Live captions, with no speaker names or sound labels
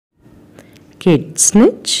kid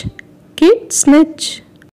snitch, kid snitch.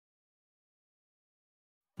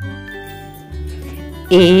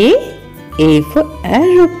 A for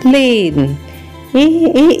aeroplane.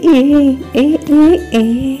 A.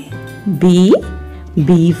 B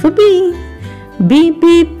for bee. B.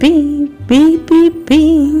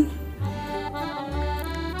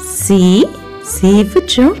 C for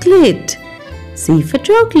chocolate. C for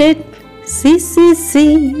chocolate. C.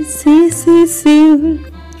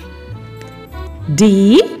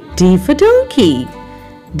 D for donkey.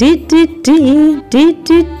 D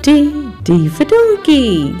for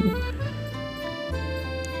donkey.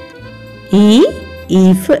 E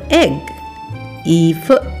for egg. E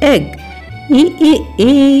for egg. E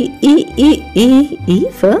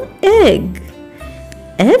for egg.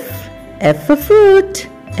 F for fruit.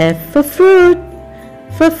 F for fruit.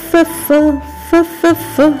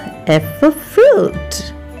 F for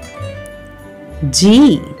fruit.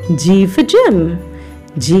 G for gem.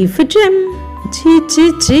 G for gem. G.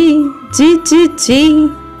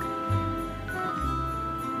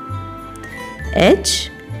 H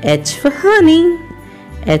for honey.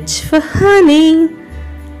 H for honey.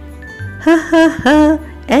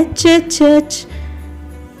 H.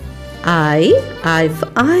 I for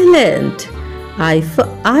island. I for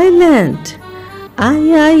island. I.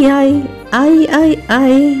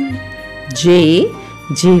 J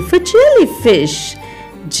for jellyfish.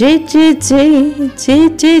 J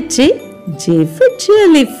for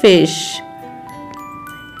jellyfish.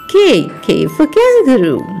 K for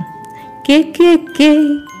kangaroo. K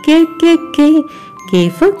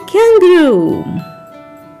for kangaroo.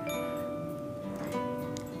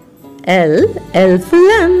 L for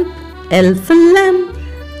lamp. L for lamp.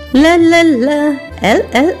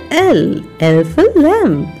 L for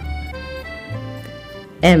lamp.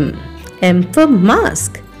 M for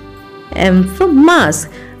mask. M for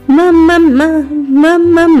mask. Ma.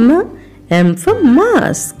 M for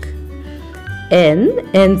mask.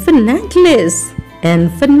 N for necklace. N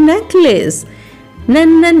for necklace. Na.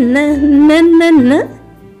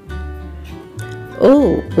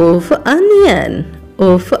 O for onion.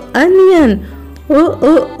 O for onion.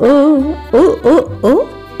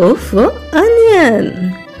 O for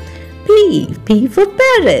onion. P for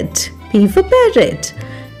parrot. P for parrot.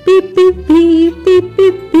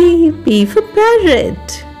 P for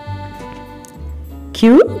parrot.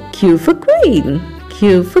 Q for queen.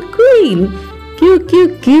 Q for queen. Q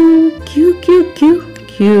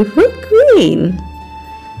for queen.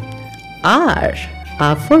 R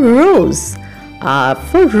for rose. R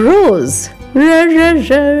for rose.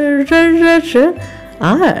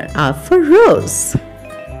 R for rose.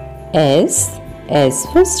 S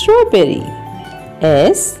for strawberry.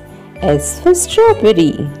 S for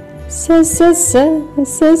strawberry.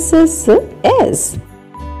 S.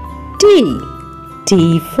 T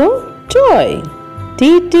for toy.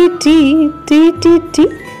 T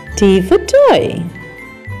for toy.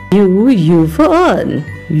 U for on.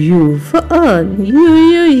 U for on.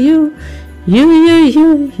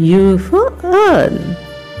 U for on.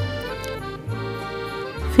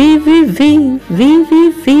 V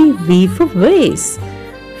for vase.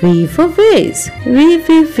 V for vase. V.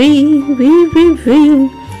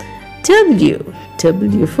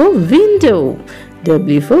 W for window.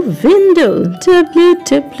 W for window.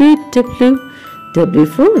 W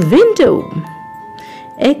for window.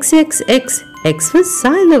 X for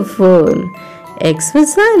xylophone. X for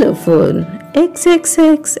xylophone. X.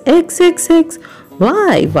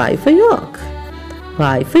 Y for york.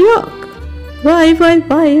 Y for york.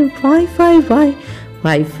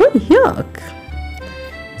 Y for york.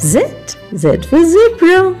 Z for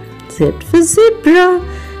zebra. Z for zebra.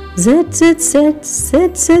 Z.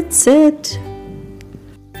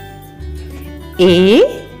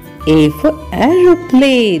 A for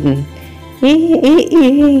aeroplane. A.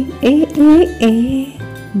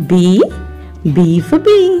 B for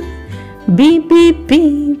bee. B.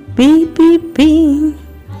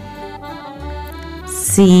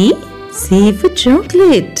 C for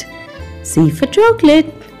chocolate. C for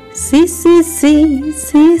chocolate. C.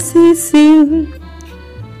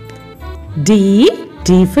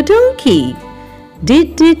 D for donkey.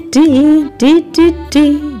 D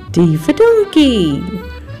for donkey.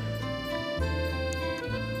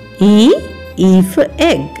 E for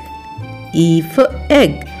egg. E for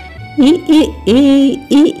egg. E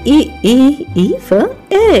for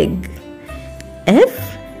egg.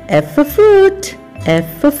 F for fruit.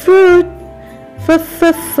 F for fruit. F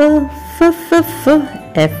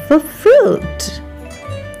for fruit.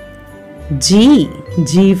 G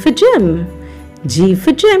for gem. G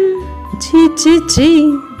for gem. G.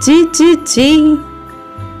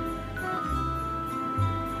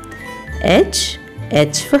 H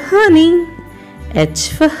for honey. H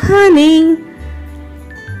for honey.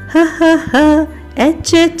 Ha ha ha.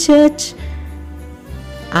 H.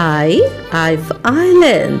 I for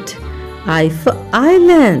island. I for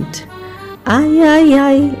island. I.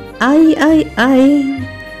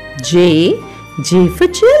 J for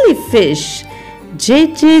jellyfish. J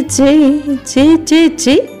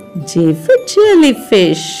for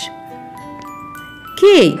jellyfish. K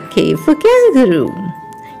for kangaroo.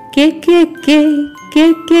 K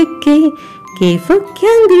for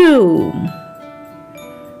kangaroo.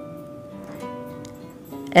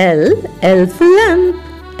 L for lamp.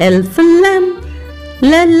 L for lamp.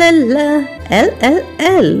 La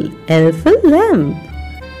L for lamp.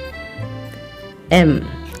 M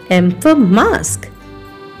for mask.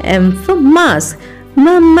 M for mask.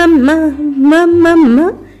 Ma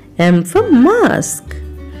M for mask.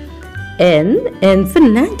 N for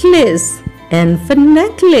necklace. N for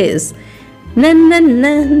necklace. Na.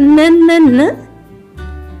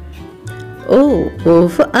 O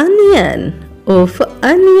for onion. O for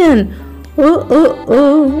onion.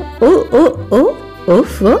 O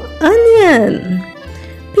for onion.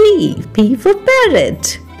 P for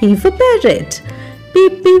parrot. P for parrot. P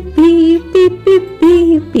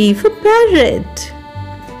for parrot.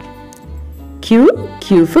 Q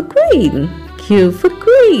for queen. Q for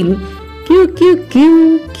queen. Q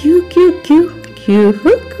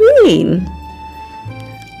for queen.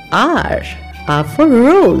 R for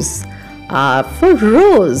rose. R for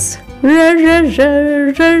rose.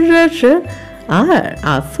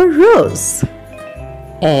 R for rose.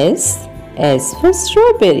 S for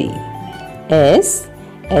strawberry.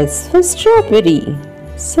 S for strawberry.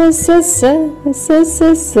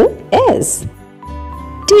 S.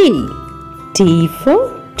 T for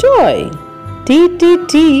toy. T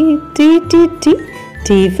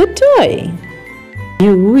for toy.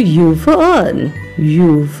 U for on.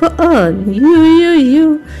 U for on.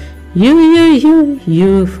 U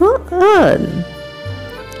for on.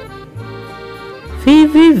 V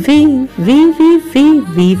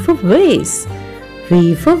for vase.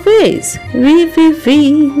 V for vase. V.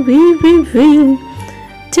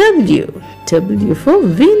 W for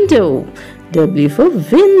window. W for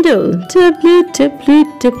window.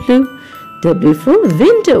 W for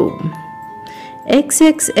window. X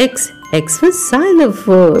for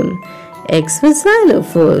xylophone. X for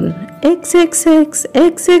xylophone. X.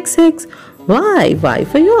 Y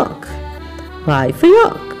for york. Y for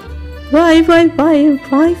york.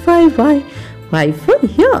 Y for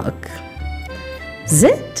york. Z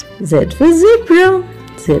for zebra.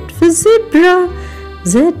 Z for zebra.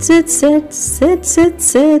 Z.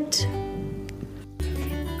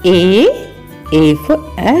 A for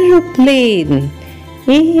aeroplane. A.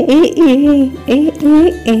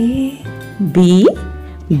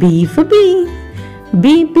 B for bee.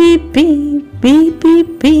 B.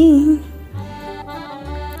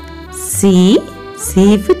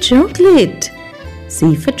 C for chocolate.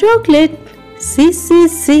 C for chocolate. C.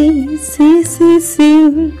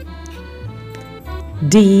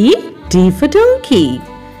 D for donkey.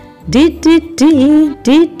 D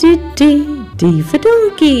for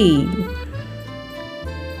donkey.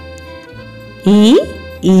 E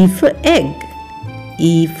for egg.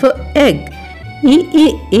 E for egg.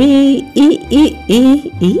 E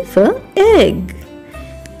for egg.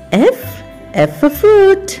 F for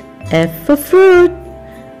fruit. F for fruit.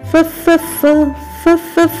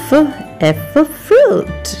 F for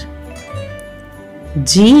fruit.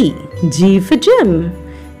 G for gem.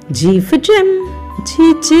 G for gem.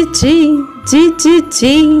 G.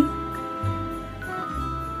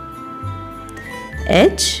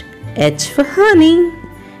 H for honey.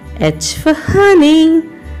 H for honey.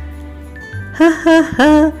 Ha ha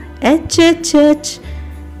ha. H.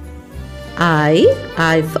 I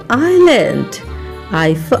for island.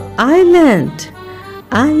 I for island.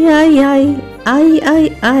 I.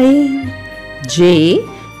 J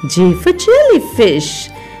for jellyfish.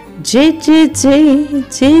 J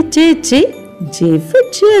for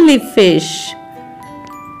jellyfish.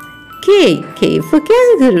 K for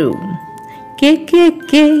kangaroo. K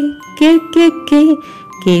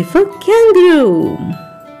for kangaroo.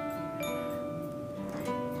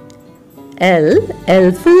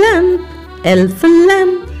 L for lamp. L for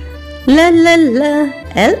lamp. La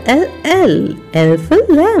L for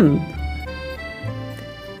lamp.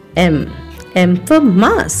 M for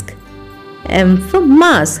mask. M for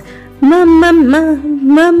mask. Ma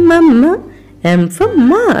M for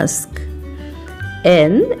mask.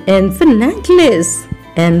 N for necklace.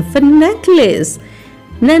 N for necklace.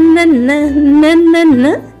 Na.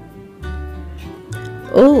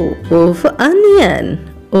 O for onion.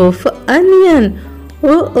 O for onion.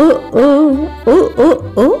 O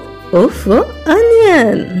for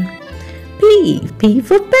onion. P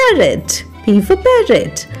for parrot. P for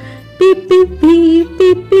parrot. P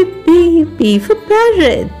for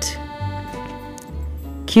parrot.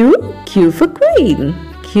 Q for queen.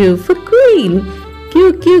 Q for queen.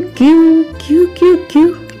 Q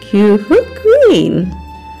for queen.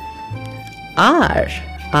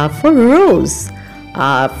 R for rose.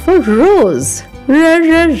 R for rose.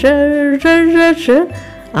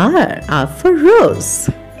 R for rose.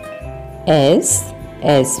 S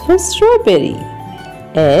for strawberry.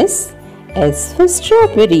 S for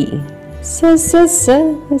strawberry.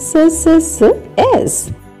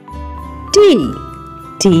 S. T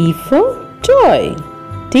for toy.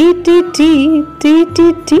 T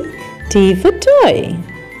for toy.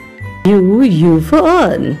 U for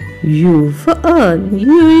on. U for on.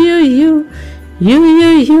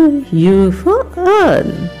 U for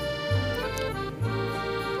on.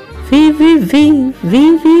 V for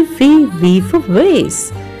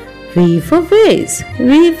vase. V for vase.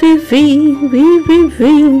 V.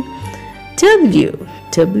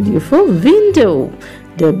 W for window.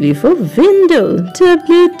 W for window.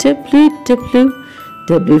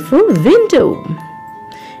 W for window.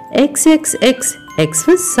 X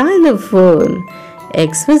for xylophone.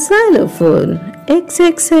 X for xylophone. X.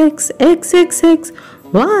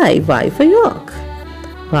 Y for york.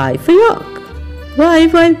 Y for york.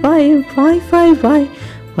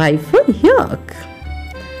 Y for york.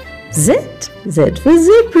 Z for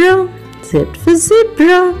zebra. Z for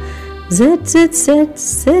zebra. Z.